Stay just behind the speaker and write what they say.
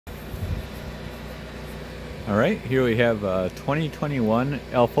Alright, here we have a 2021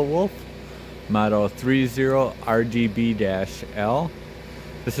 Alpha Wolf model 30RDB-L.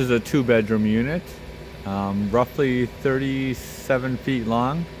 This is a 2-bedroom unit, roughly 37 feet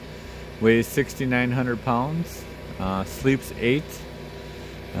long, weighs 6,900 pounds, sleeps 8.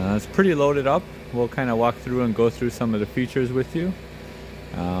 It's pretty loaded up. We'll kind of walk through and go through some of the features with you.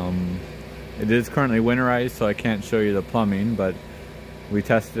 It is currently winterized, so I can't show you the plumbing, but we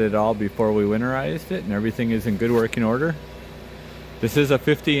tested it all before we winterized it and everything is in good working order. This is a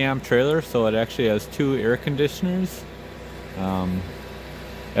 50 amp trailer, so it actually has 2 air conditioners.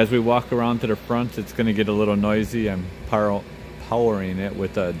 As we walk around to the front, it's going to get a little noisy. I'm powering it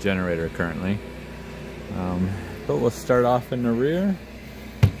with a generator currently. But we'll start off in the rear.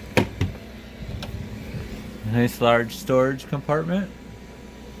 Nice large storage compartment.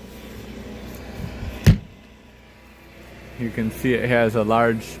 You can see it has a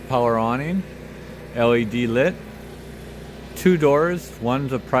large power awning, LED lit. 2 doors,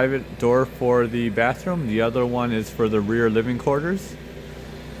 one's a private door for the bathroom, the other one is for the rear living quarters.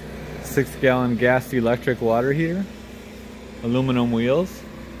 6-gallon gas electric water heater, aluminum wheels,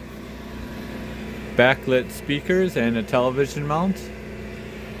 backlit speakers and a television mount.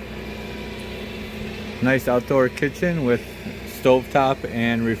 Nice outdoor kitchen with stovetop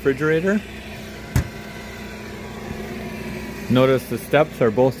and refrigerator. Notice the steps are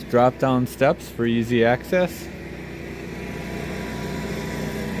both drop-down steps for easy access.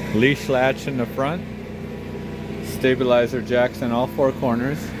 Leash latch in the front. Stabilizer jacks in all 4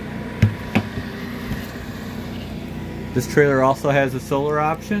 corners. This trailer also has a solar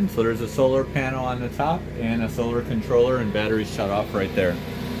option, so there's a solar panel on the top and a solar controller and battery shut off right there.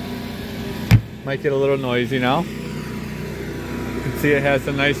 Might get a little noisy now. You can see it has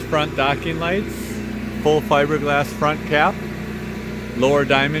the nice front docking lights, full fiberglass front cap, lower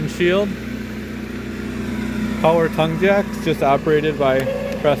diamond shield, power tongue jacks, just operated by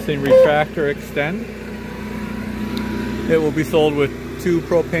pressing retract or extend. It will be sold with 2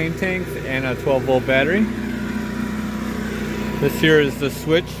 propane tanks and a 12-volt battery. This here is the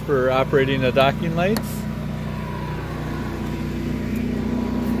switch for operating the docking lights.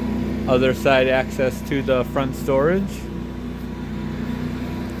 Other side access to the front storage.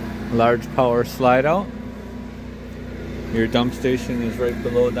 Large power slide out. Your dump station is right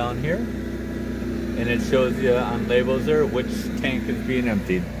below down here. And it shows you on labels there which tank is being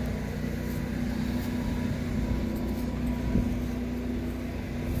emptied.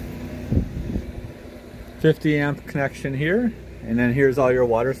 .50 amp connection here. And then here's all your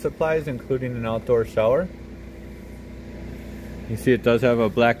water supplies, including an outdoor shower. You see it does have a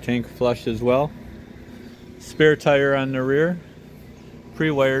black tank flush as well. Spare tire on the rear.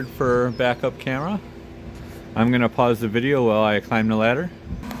 Pre-wired for backup camera. I'm going to pause the video while I climb the ladder.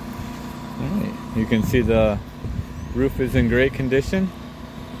 Alright, you can see the roof is in great condition.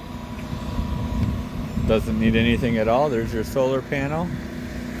 Doesn't need anything at all. There's your solar panel.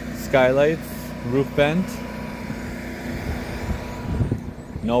 Skylights, roof vent.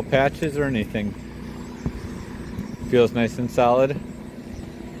 No patches or anything. Feels nice and solid.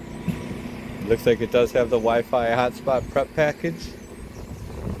 Looks like it does have the Wi-Fi hotspot prep package.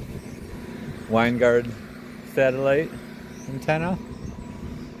 Winegard satellite antenna.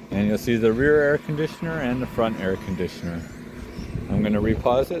 And you'll see the rear air conditioner and the front air conditioner. I'm going to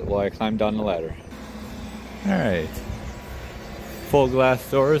repause it while I climb down the ladder. Alright. Full glass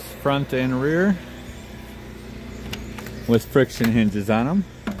doors, front and rear, with friction hinges on them.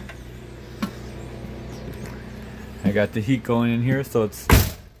 I got the heat going in here, so it's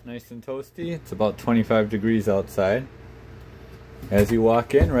nice and toasty. It's about 25 degrees outside. As you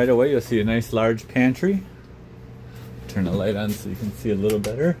walk in, right away you'll see a nice large pantry. Turn the light on so you can see a little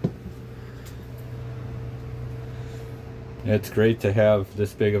better. It's great to have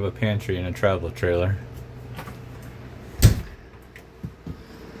this big of a pantry in a travel trailer.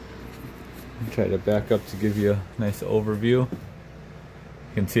 Try to back up to give you a nice overview. You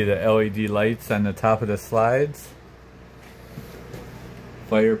can see the LED lights on the top of the slides.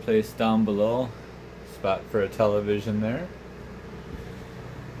 Fireplace down below. Spot for a television there.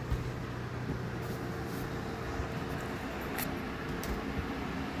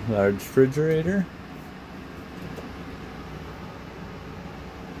 Large refrigerator.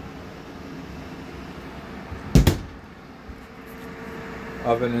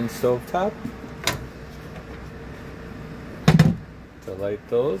 Oven and stovetop. To light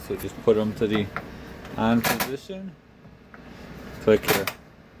those, so just put them to the on position. Click your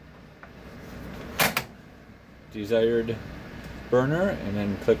desired burner and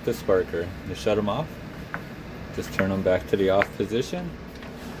then click the sparker to shut them off. Just turn them back to the off position.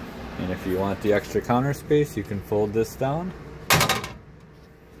 And if you want the extra counter space, you can fold this down.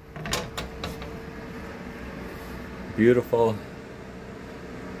 Beautiful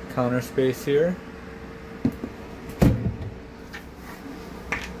counter space here.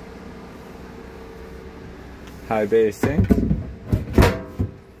 High bay sink.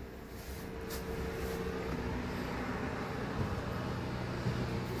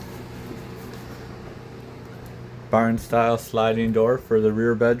 Barn style sliding door for the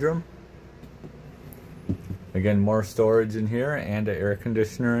rear bedroom. Again, more storage in here and an air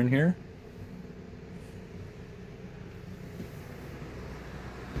conditioner in here.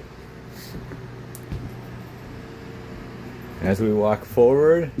 As we walk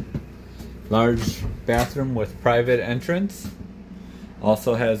forward, large bathroom with private entrance.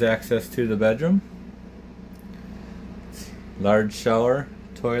 Also has access to the bedroom. Large shower,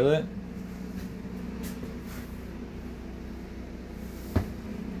 toilet.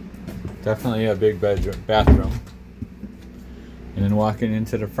 Definitely a big bathroom. And then walking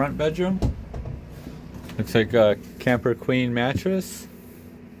into the front bedroom, looks like a camper queen mattress.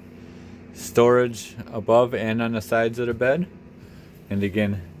 Storage above and on the sides of the bed. And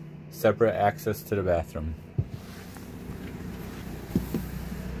again, separate access to the bathroom.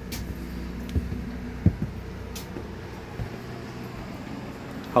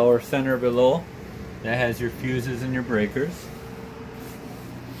 Power center below. That has your fuses and your breakers.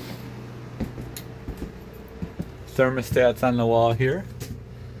 Thermostats on the wall here.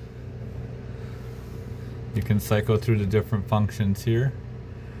 You can cycle through the different functions here.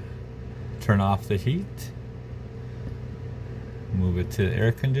 Turn off the heat. Move it to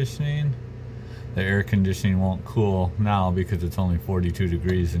air conditioning. The air conditioning won't cool now because it's only 42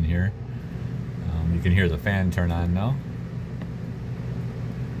 degrees in here. You can hear the fan turn on now.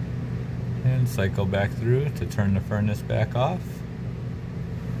 And cycle back through to turn the furnace back off.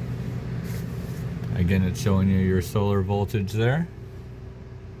 Again, it's showing you your solar voltage there.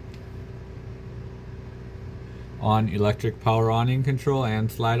 On electric power awning control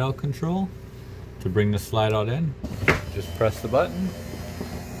and slide out control. To bring the slide out in, just press the button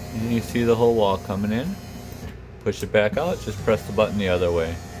and you see the whole wall coming in. Push it back out, just press the button the other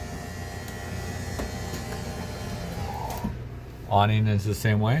way. Awning is the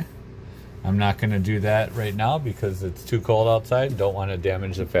same way. I'm not going to do that right now because it's too cold outside. Don't want to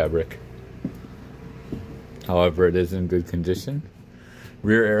damage the fabric. However, it is in good condition.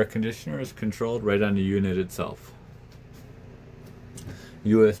 Rear air conditioner is controlled right on the unit itself.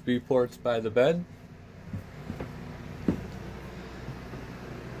 USB ports by the bed.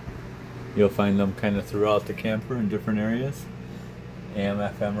 You'll find them kind of throughout the camper in different areas. AM,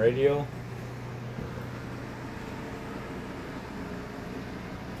 FM radio.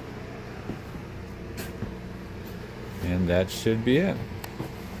 And that should be it.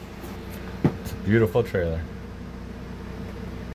 It's a beautiful trailer.